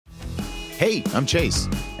Hey, I'm Chase.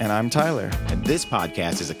 And I'm Tyler. And this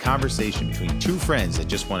podcast is a conversation between two friends that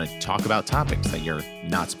just want to talk about topics that you're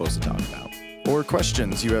not supposed to talk about. Or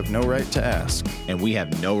questions you have no right to ask. And we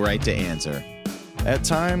have no right to answer. At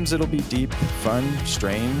times, it'll be deep, fun,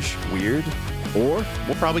 strange, weird. Or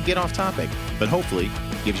we'll probably get off topic, but hopefully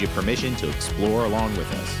gives you permission to explore along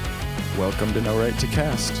with us. Welcome to No Right to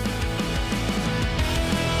Cast.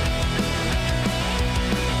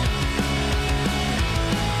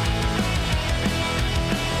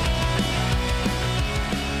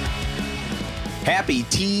 Happy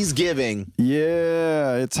Teasgiving.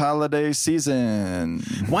 Yeah, it's holiday season.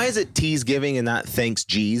 Why is it Teasgiving and not Thanks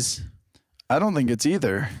G's? I don't think it's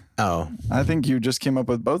either. Oh. I think you just came up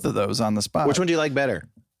with both of those on the spot. Which one do you like better?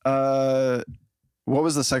 What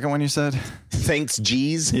was the second one you said? Thanks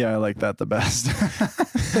G's? Yeah, I like that the best.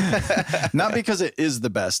 Not because it is the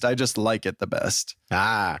best. I just like it the best.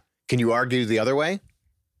 Ah. Can you argue the other way?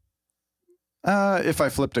 If I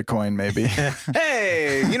flipped a coin, maybe.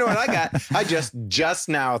 Hey, you know what I got? I just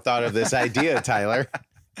now thought of this idea, Tyler.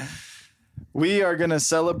 We are going to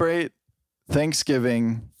celebrate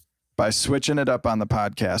Thanksgiving by switching it up on the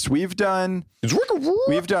podcast. We've done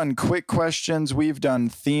quick questions. We've done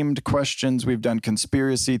themed questions. We've done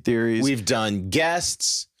conspiracy theories. We've done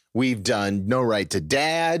guests. We've done No Right to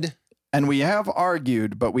Dad. And we have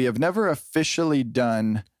argued, but we have never officially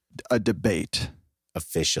done a debate.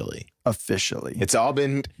 Officially. It's all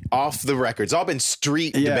been off the record. It's all been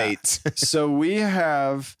street debates. So we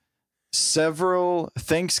have several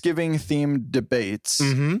Thanksgiving-themed debates.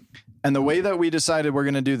 Mm-hmm. And the way that we decided we're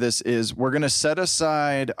going to do this is we're going to set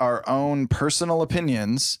aside our own personal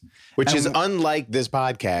opinions. Which is unlike this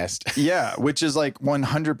podcast. Yeah, which is like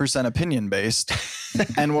 100% opinion-based.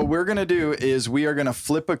 And what we're going to do is we are going to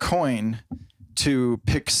flip a coin to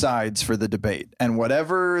pick sides for the debate. And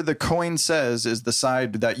whatever the coin says is the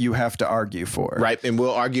side that you have to argue for. Right. And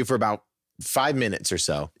we'll argue for about 5 minutes or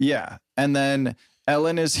so. Yeah. And then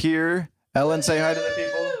Ellen is here. Ellen, say hi to the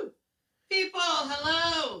people. People,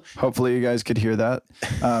 hello. Hopefully you guys could hear that.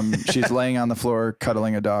 She's laying on the floor,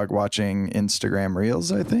 cuddling a dog, watching Instagram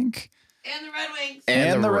Reels, I think. And the Red Wings.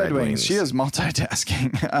 And the Red Wings. She is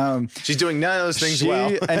multitasking. She's doing none of those things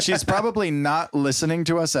well. And she's probably not listening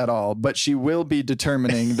to us at all, but she will be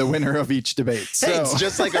determining the winner of each debate. Hey, it's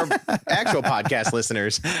just like our actual podcast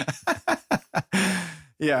listeners.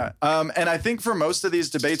 Yeah. And I think for most of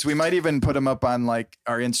these debates, we might even put them up on like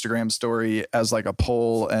our Instagram story as like a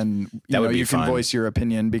poll, and you can voice your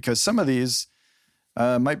opinion, because some of these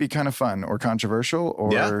might be kind of fun or controversial,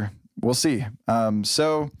 or we'll see.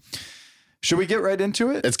 So should we get right into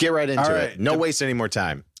it? Let's get right into it. No waste any more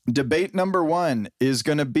time. Debate number 1 is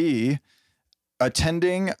going to be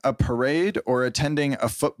attending a parade or attending a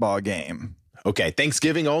football game. Okay.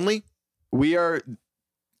 Thanksgiving only? You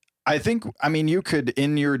could,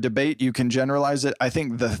 in your debate, you can generalize it. I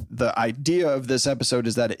think the idea of this episode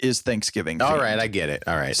is that it is Thanksgiving themed. All right. I get it.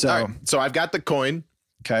 All right. So I've got the coin.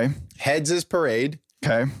 Okay. Heads is parade.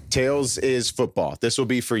 Okay. Tails is football. This will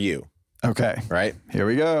be for you. Okay. Right? Here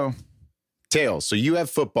we go. Tails. So you have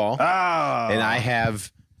football. And I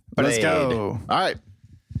have parade. Let's go. All right.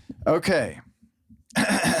 Okay.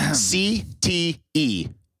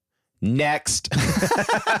 CTE. Next.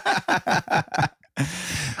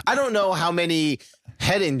 I don't know how many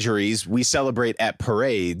head injuries we celebrate at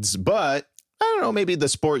parades, but I don't know, maybe the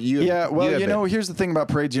sport you... Yeah, well, here's the thing about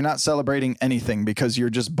parades. You're not celebrating anything because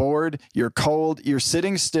you're just bored, you're cold, you're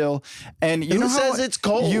sitting still, and Who says it's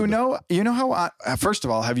cold? You know how... first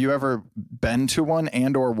of all, have you ever been to one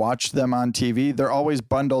and or watched them on TV? They're always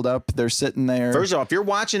bundled up. They're sitting there. First of all, if you're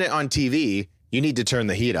watching it on TV, you need to turn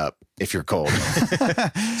the heat up if you're cold. So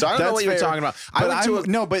I don't know what you're talking about.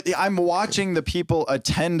 But I'm watching the people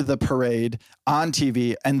attend the parade on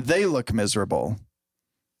TV, and they look miserable.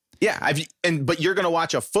 Yeah, but you're going to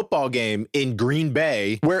watch a football game in Green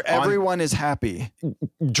Bay where everyone is happy,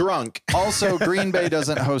 drunk. Also, Green Bay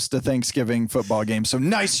doesn't host a Thanksgiving football game, so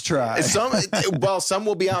nice try. Some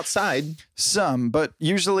will be outside. Some, but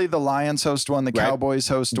usually the Lions host one, the Cowboys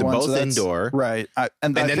host one. Both indoor, right?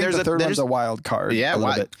 And I think the third one's a wild card.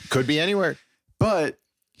 Yeah, could be anywhere. But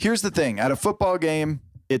here's the thing: at a football game,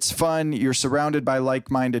 it's fun. You're surrounded by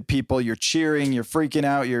like-minded people. You're cheering. You're freaking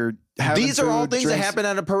out. These are all things that happen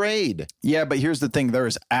at a parade. Yeah, but here's the thing. There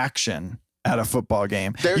is action at a football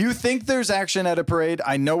game. You think there's action at a parade.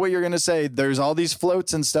 I know what you're going to say. There's all these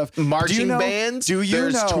floats and stuff. Marching bands. Do you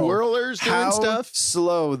There's know twirlers doing how stuff?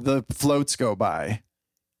 Slow the floats go by?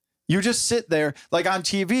 You just sit there. Like on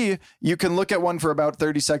TV, you can look at one for about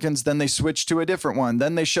 30 seconds, then they switch to a different one.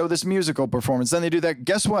 Then they show this musical performance. Then they do that.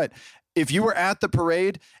 Guess what? If you were at the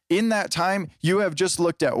parade, in that time, you have just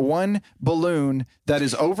looked at one balloon that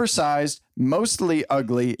is oversized, mostly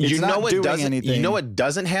ugly. It's not doing anything. You know what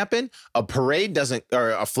doesn't happen? A parade doesn't,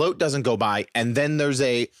 or a float doesn't go by, and then there's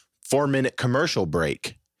a 4-minute commercial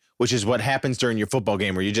break, which is what happens during your football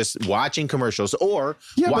game where you're just watching commercials or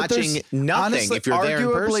watching nothing, honestly, if you're there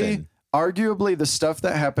in person. Arguably, the stuff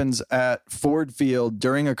that happens at Ford Field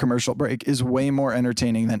during a commercial break is way more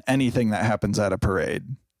entertaining than anything that happens at a parade.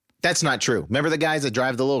 That's not true. Remember the guys that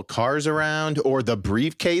drive the little cars around, or the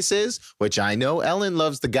briefcases, which I know Ellen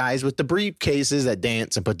loves the guys with the briefcases that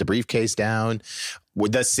dance and put the briefcase down.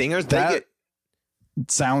 With the singers, that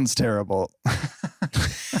sounds terrible.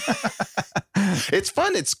 It's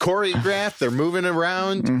fun. It's choreographed. They're moving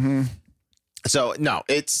around. Mm-hmm. So no,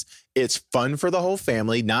 it's fun for the whole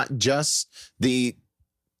family, not just the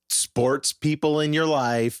sports people in your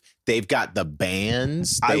life. They've got the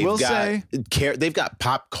bands. They've got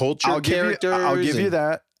pop culture characters. I'll give you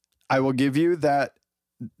that. I will give you that.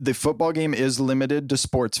 The football game is limited to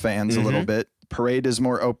sports fans a little bit. Parade is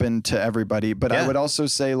more open to everybody. But I would also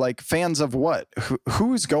say, like, fans of what?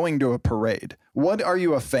 Who's going to a parade? What are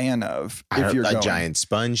you a fan of? If you're a giant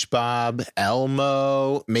SpongeBob,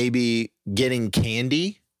 Elmo, maybe getting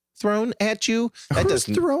candy thrown at you. Who's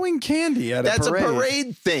throwing candy at a parade? That's a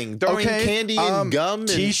parade thing. Throwing candy and gum.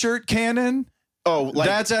 T-shirt cannon. Oh, like,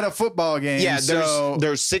 that's at a football game. Yeah,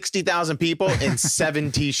 there's 60,000 people and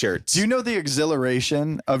 7 T-shirts. Do you know the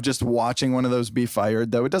exhilaration of just watching one of those be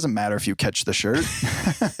fired, though? It doesn't matter if you catch the shirt.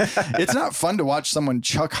 It's not fun to watch someone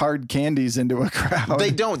chuck hard candies into a crowd. They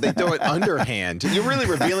don't. They throw it underhand. You're really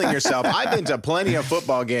revealing yourself. I've been to plenty of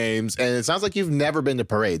football games, and it sounds like you've never been to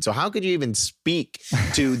parade. So how could you even speak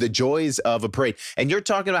to the joys of a parade? And you're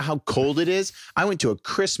talking about how cold it is. I went to a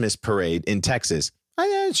Christmas parade in Texas. I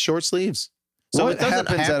had short sleeves. So what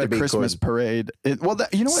happens at a Christmas parade? You know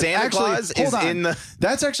what? Santa Claus is in the.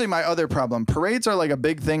 That's actually my other problem. Parades are like a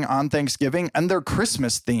big thing on Thanksgiving, and they're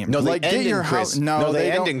Christmas themed. No, they like, end in Christmas. No, they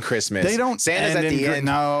end in Christmas. They don't. Santa's at the end.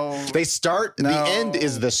 No, they start. No. The end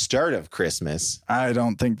is the start of Christmas. I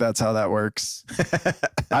don't think that's how that works.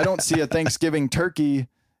 I don't see a Thanksgiving turkey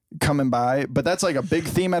coming by, but that's like a big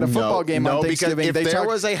theme at a football game on Thanksgiving. If there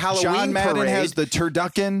was a Halloween John Madden parade, has the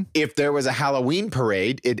turducken. If there was a Halloween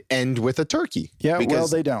parade, it'd end with a turkey. Yeah, well,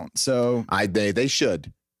 they don't. So they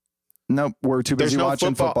should. Nope, we're too busy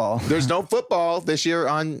watching football. There's no football this year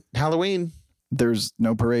on Halloween. There's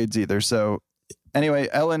no parades either. So anyway,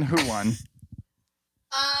 Ellen, who won?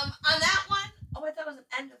 On that one, I thought it was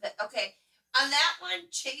the end of it. Okay, on that one,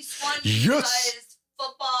 Chase won because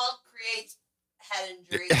football creates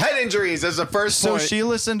head injuries is the first point. So she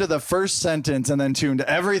listened to the first sentence and then tuned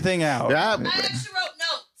everything out. Yeah. I actually wrote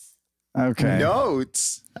notes. Okay.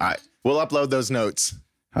 Notes. All right. We'll upload those notes.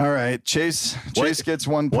 All right. Chase gets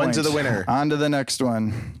 1 point. One to the winner. On to the next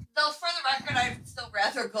one. Though, for the record, I'd still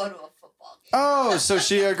rather go to a football game. Oh, so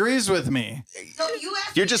she agrees with me. So you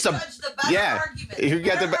have You're to just judge the better argument. You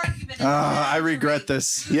got the argument. I regret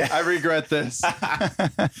this. Yeah, I regret this.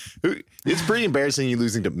 It's pretty embarrassing you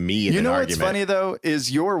losing to me in an argument. You know what's funny, though,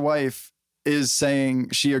 is your wife is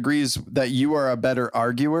saying she agrees that you are a better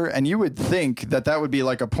arguer, and you would think that that would be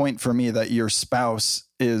like a point for me that your spouse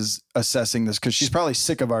is assessing this because she's probably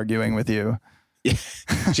sick of arguing with you. Yeah,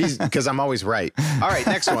 because I'm always right. All right,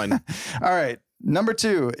 next one. All right, number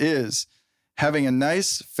 2 is having a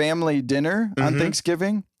nice family dinner on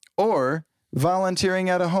Thanksgiving or volunteering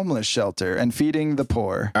at a homeless shelter and feeding the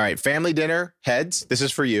poor. All right, family dinner, heads. This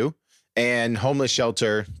is for you. And homeless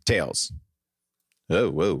shelter, tails. Oh,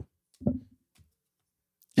 whoa.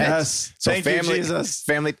 Yes. So Thank you, Jesus.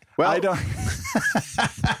 Family. Well, I don't.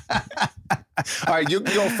 All right, you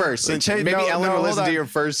can go first. Maybe Ellen will listen to your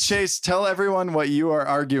first. Chase, tell everyone what you are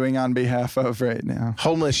arguing on behalf of right now.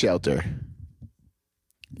 Homeless shelter.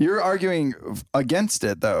 You're arguing against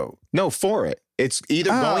it, though. No, for it. It's either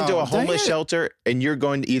going to a homeless shelter and you're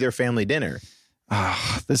going to either family dinner.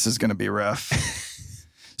 This is going to be rough.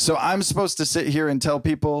 So I'm supposed to sit here and tell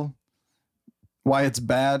people why it's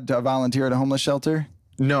bad to volunteer at a homeless shelter?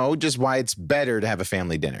 No, just why it's better to have a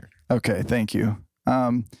family dinner. Okay, thank you.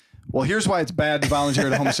 Well, here's why it's bad to volunteer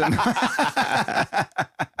at a homeless shelter.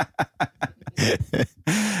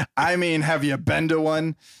 I mean, have you been to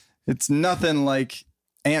one? It's nothing like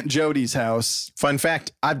Aunt Jody's house. Fun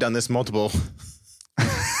fact, I've done this multiple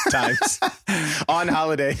times on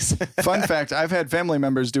holidays. Fun fact, I've had family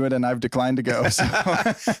members do it and I've declined to go.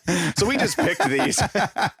 So we just picked these.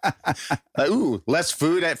 Less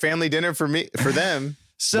food at family dinner for them.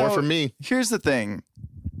 So more for me. Here's the thing.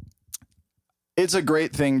 it's a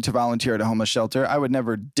great thing to volunteer at a homeless shelter. I would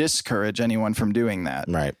never discourage anyone from doing that.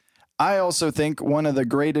 Right. I also think one of the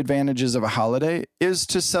great advantages of a holiday is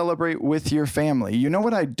to celebrate with your family. You know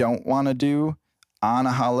what I don't want to do on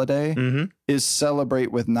a holiday is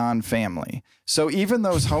celebrate with non-family. So even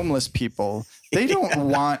those homeless people, they don't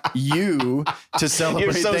want you to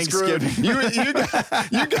celebrate Thanksgiving. You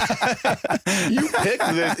picked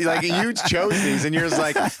this, like you chose these, and you're just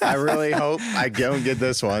like, I really hope I don't get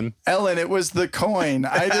this one. Ellen, it was the coin.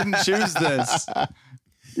 I didn't choose this.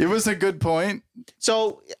 It was a good point.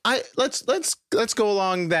 So let's go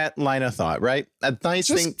along that line of thought, right? A nice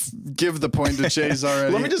thing. Give the point to Chase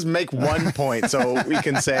already. Let me just make one point so we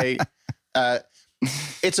can say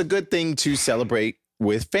it's a good thing to celebrate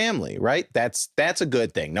with family, right? That's a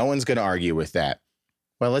good thing. No one's going to argue with that.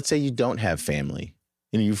 Well, let's say you don't have family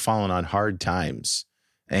and you've fallen on hard times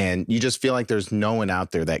and you just feel like there's no one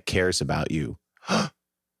out there that cares about you.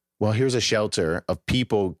 Well, here's a shelter of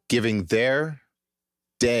people giving their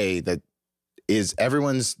day that is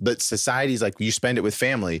everyone's, but society's like, you spend it with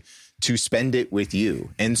family to spend it with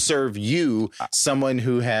you and serve you, someone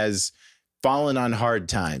who has fallen on hard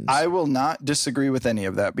times. I will not disagree with any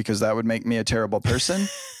of that because that would make me a terrible person.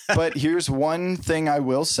 But here's one thing I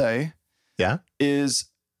will say. Yeah. Is,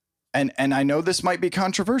 and I know this might be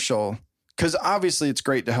controversial because obviously it's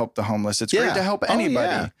great to help the homeless. It's great to help anybody.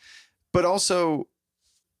 Oh, yeah. But also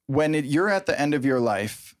when you're at the end of your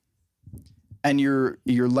life, and you're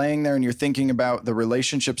laying there and you're thinking about the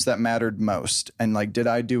relationships that mattered most. And like, did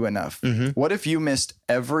I do enough? What if you missed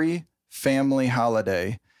every family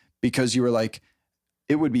holiday because you were like,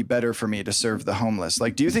 it would be better for me to serve the homeless?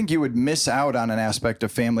 Like, do you think you would miss out on an aspect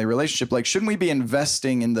of family relationship? Like, shouldn't we be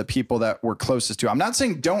investing in the people that we're closest to? I'm not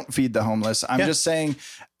saying don't feed the homeless. I'm just saying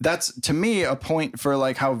that's, to me, a point for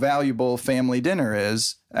like how valuable family dinner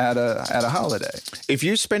is at a holiday. If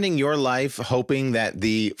you're spending your life hoping that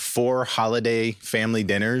the 4 holiday family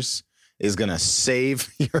dinners is going to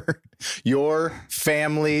save your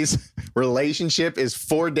family's relationship is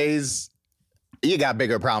 4 days, you got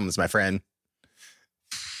bigger problems, my friend.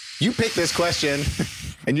 You picked this question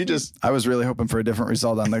and you just... I was really hoping for a different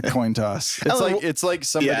result on the coin toss. It's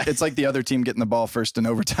like the other team getting the ball first in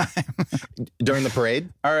overtime. During the parade?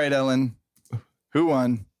 All right, Ellen. Who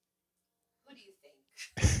won? Who do you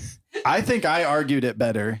think? I think I argued it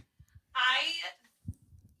better.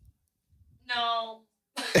 No.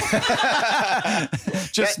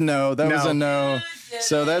 No. That was a no.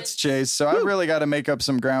 So that's Chase. So I really got to make up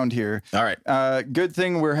some ground here. All right. Good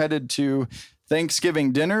thing we're headed to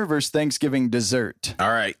Thanksgiving dinner versus Thanksgiving dessert.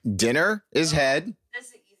 All right. Dinner is head.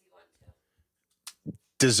 That's an easy one, too.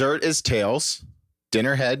 Dessert is tails.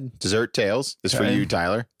 Dinner head, dessert tails is for you,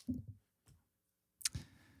 Tyler.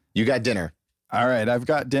 You got dinner. All right. I've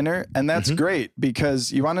got dinner. And that's great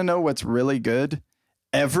because you want to know what's really good?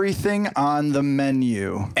 Everything on the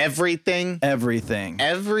menu. Everything? Everything.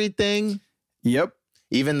 Yep.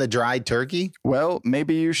 Even the dried turkey? Well,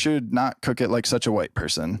 maybe you should not cook it like such a white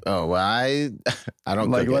person. Oh, well, I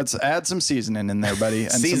don't like. Cook let's add some seasoning in there, buddy,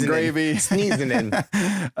 and some gravy. Seasoning.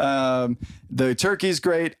 The turkey's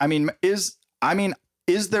great. Is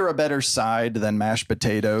there a better side than mashed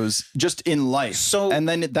potatoes just in life? And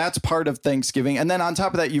then that's part of Thanksgiving. And then on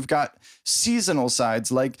top of that, you've got seasonal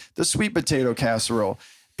sides like the sweet potato casserole.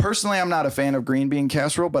 Personally, I'm not a fan of green bean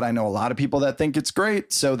casserole, but I know a lot of people that think it's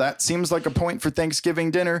great. So that seems like a point for Thanksgiving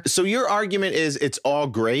dinner. So your argument is it's all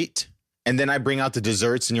great. And then I bring out the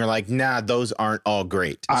desserts and you're like, nah, those aren't all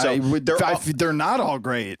great. So they're not all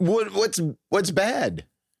great. What's bad?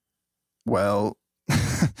 Well,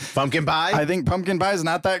 pumpkin pie? I think pumpkin pie is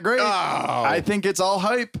not that great. Oh. I think it's all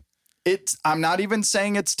hype. I'm not even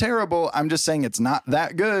saying it's terrible. I'm just saying it's not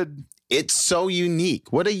that good. It's so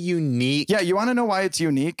unique. What a unique. Yeah, you want to know why it's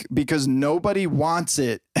unique? Because nobody wants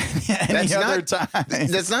it any other time.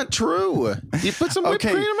 That's not true. You put some whipped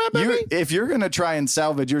cream in that, baby? If you're going to try and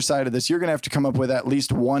salvage your side of this, you're going to have to come up with at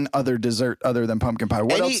least one other dessert other than pumpkin pie.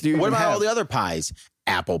 What else do you have? What about all the other pies?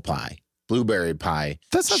 Apple pie, blueberry pie.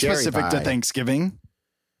 That's not specific to Thanksgiving.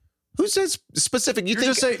 Who says specific? You're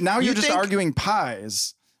just arguing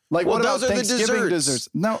pies. Like, what about Thanksgiving desserts?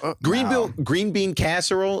 No. Green bean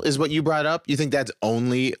casserole is what you brought up. You think that's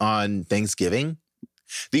only on Thanksgiving?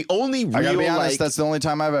 The only real, I gotta be honest, that's the only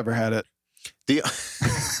time I've ever had it.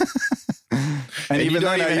 And even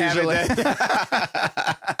then, I usually.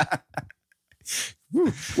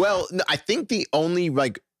 Well, I think the only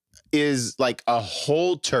is like a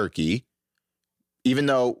whole turkey, even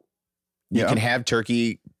though you can have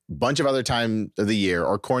turkey bunch of other time of the year,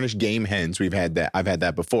 or Cornish game hens. I've had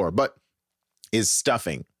that before, but is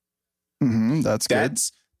stuffing. That's good.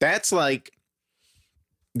 That's like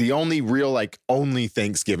the only real only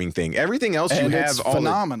Thanksgiving thing. Everything else and you have it's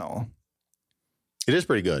phenomenal. It is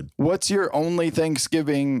pretty good. What's your only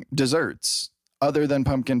Thanksgiving desserts other than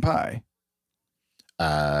pumpkin pie?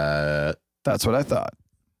 That's what I thought.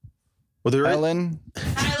 Well, there Tyler wins.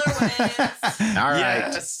 All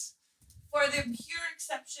right. Yes. For the pure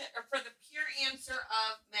exception, or for the pure answer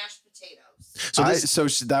of mashed potatoes. So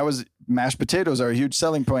that was mashed potatoes are a huge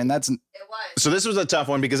selling point. And It was. So this was a tough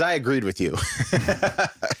one because I agreed with you.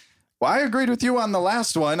 Well, I agreed with you on the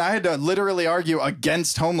last one. I had to literally argue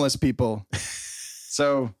against homeless people.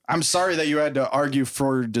 So I'm sorry that you had to argue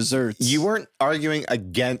for desserts. You weren't arguing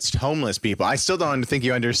against homeless people. I still don't think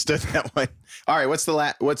you understood that one. All right, what's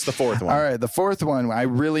the fourth one? All right, the fourth one. I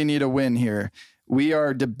really need a win here. We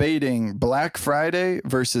are debating Black Friday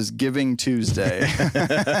versus Giving Tuesday.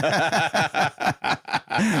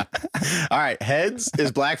 All right, heads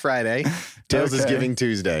is Black Friday. Tails is Giving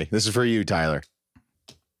Tuesday. This is for you, Tyler.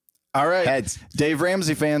 All right. Heads. Dave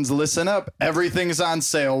Ramsey fans, listen up. Everything's on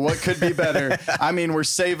sale. What could be better? I mean, we're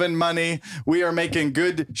saving money. We are making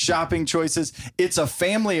good shopping choices. It's a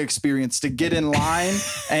family experience to get in line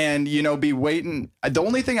and, be waiting. The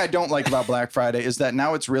only thing I don't like about Black Friday is that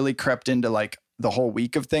now it's really crept into the whole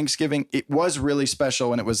week of Thanksgiving. It was really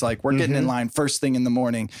special when it was we're getting in line first thing in the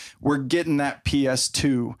morning. We're getting that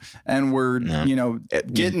PS2 and we're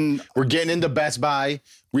getting into Best Buy.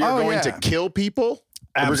 We are going to kill people.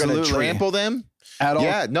 Absolutely. We're going to trample them. At all.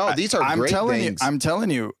 Yeah, no, these are great things. I'm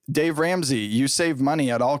telling you, Dave Ramsey, you save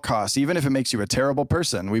money at all costs, even if it makes you a terrible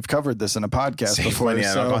person. We've covered this in a podcast before.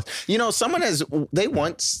 Someone they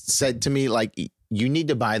once said to me, you need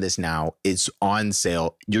to buy this now. It's on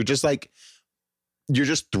sale. You're just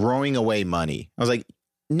throwing away money. I was like,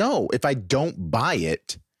 no, if I don't buy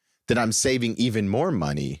it, then I'm saving even more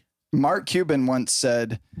money. Mark Cuban once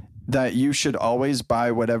said that you should always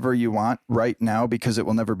buy whatever you want right now because it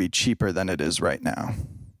will never be cheaper than it is right now.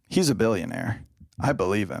 He's a billionaire. I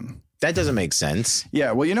believe him. That doesn't make sense.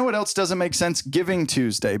 Yeah. Well, you know what else doesn't make sense? Giving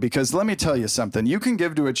Tuesday. Because let me tell you something. You can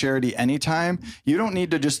give to a charity anytime. You don't need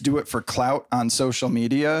to just do it for clout on social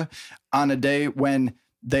media on a day when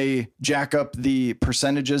they jack up the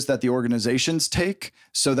percentages that the organizations take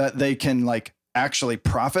so that they can actually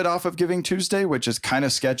profit off of Giving Tuesday, which is kind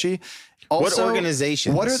of sketchy. Also, what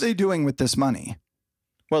organizations? What are they doing with this money?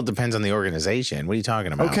 Well, it depends on the organization. What are you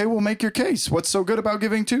talking about? Okay, well, make your case. What's so good about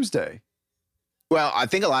Giving Tuesday? Well, I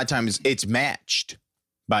think a lot of times it's matched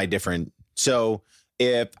by different. So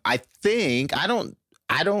I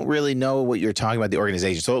don't really know what you're talking about the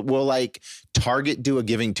organization. So will Target do a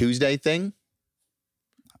Giving Tuesday thing?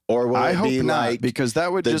 Or will I it hope be not, because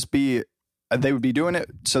that would just be, they would be doing it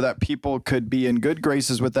so that people could be in good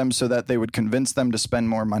graces with them so that they would convince them to spend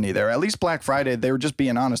more money there. At least Black Friday, they were just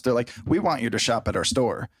being honest. They're like, we want you to shop at our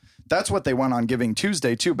store. That's what they want on Giving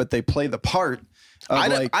Tuesday too, but they play the part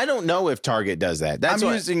of I don't know if Target does that. I'm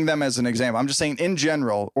using them as an example. I'm just saying in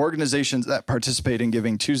general, organizations that participate in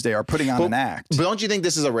Giving Tuesday are putting on an act. But don't you think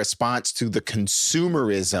this is a response to the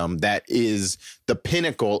consumerism that is the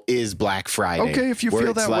pinnacle is Black Friday? Okay, if you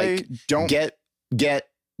feel that way, don't get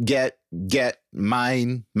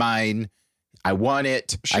mine. I want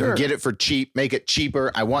it. Sure. I can get it for cheap. Make it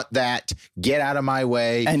cheaper. I want that. Get out of my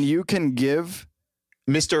way. And you can give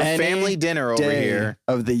Mr. Family Dinner over here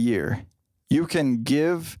of the year. You can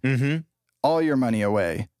give all your money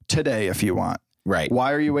away today if you want. Right.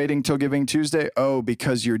 Why are you waiting till Giving Tuesday? Oh,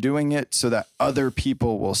 because you're doing it so that other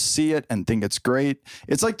people will see it and think it's great.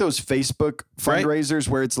 It's like those Facebook fundraisers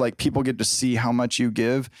where it's people get to see how much you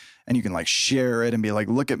give and you can share it and be like,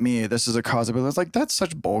 look at me. This is a cause. But it's that's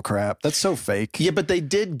such bull crap. That's so fake. Yeah, but they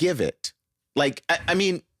did give it. I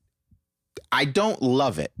mean, I don't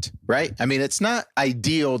love it. Right. I mean, it's not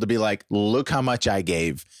ideal to be look how much I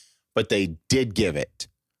gave, but they did give it.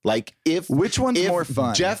 Which one's more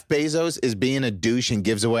fun? Jeff Bezos is being a douche and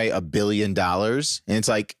gives away $1 billion, and it's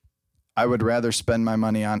I would rather spend my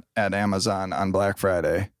money at Amazon on Black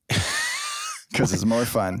Friday because it's more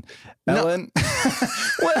fun. Ellen,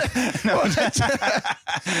 what? No, because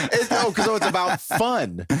it's about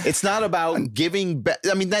fun. It's not about giving back.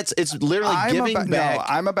 I mean, it's literally giving back. No,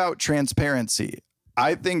 I'm about transparency.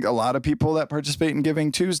 I think a lot of people that participate in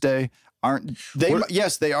Giving Tuesday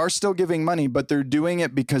yes, they are still giving money, but they're doing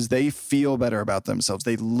it because they feel better about themselves.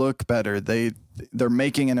 They look better. They're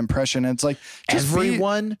making an impression. And it's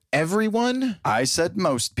everyone. I said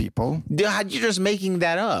most people. You're just making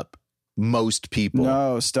that up. Most people.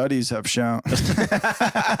 No, studies have shown.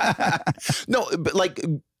 No, but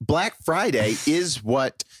Black Friday is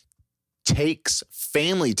what takes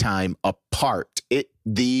family time apart.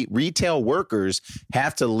 The retail workers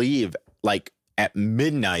have to leave at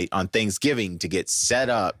midnight on Thanksgiving to get set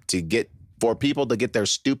up for people to get their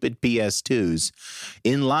stupid PS2s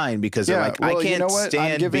in line because they're like, I can't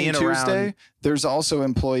stand being Tuesday, around. There's also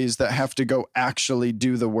employees that have to go actually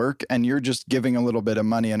do the work, and you're just giving a little bit of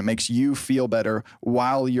money, and it makes you feel better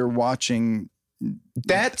while you're watching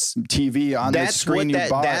TV on the screen you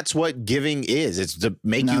bought. That's what giving is. It's to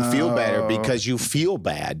make you feel better because you feel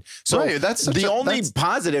bad. So right, that's the only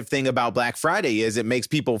positive thing about Black Friday is it makes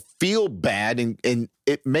people feel bad, and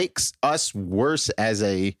it makes us worse as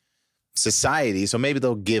a society. So maybe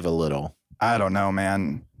they'll give a little. I don't know,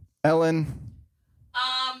 man. Ellen?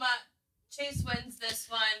 Chase wins this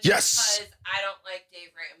one. Yes. Because I don't like Dave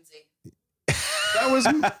Ramsey. That was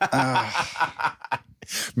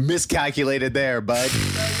miscalculated there, bud. So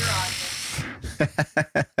you're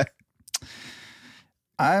awesome.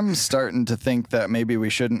 I'm starting to think that maybe we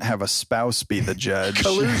shouldn't have a spouse be the judge.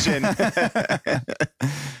 Collusion.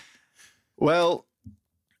 Well,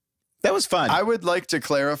 that was fun. I would like to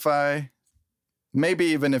clarify, maybe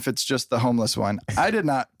even if it's just the homeless one. I did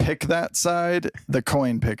not pick that side. The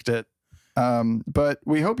coin picked it. But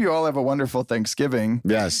we hope you all have a wonderful Thanksgiving.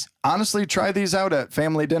 Yes. Honestly, try these out at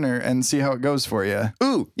family dinner and see how it goes for you.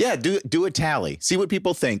 Ooh, yeah. Do a tally. See what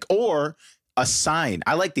people think. Or assign.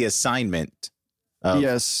 I like the assignment.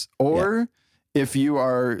 Yes. Or if you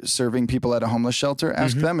are serving people at a homeless shelter,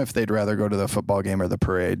 ask them if they'd rather go to the football game or the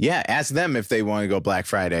parade. Yeah, ask them if they want to go Black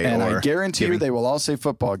Friday. And I guarantee you they will all say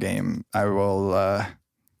football game. I will, I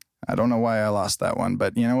don't know why I lost that one,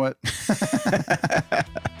 but you know what?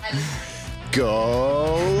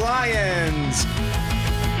 Go Lions!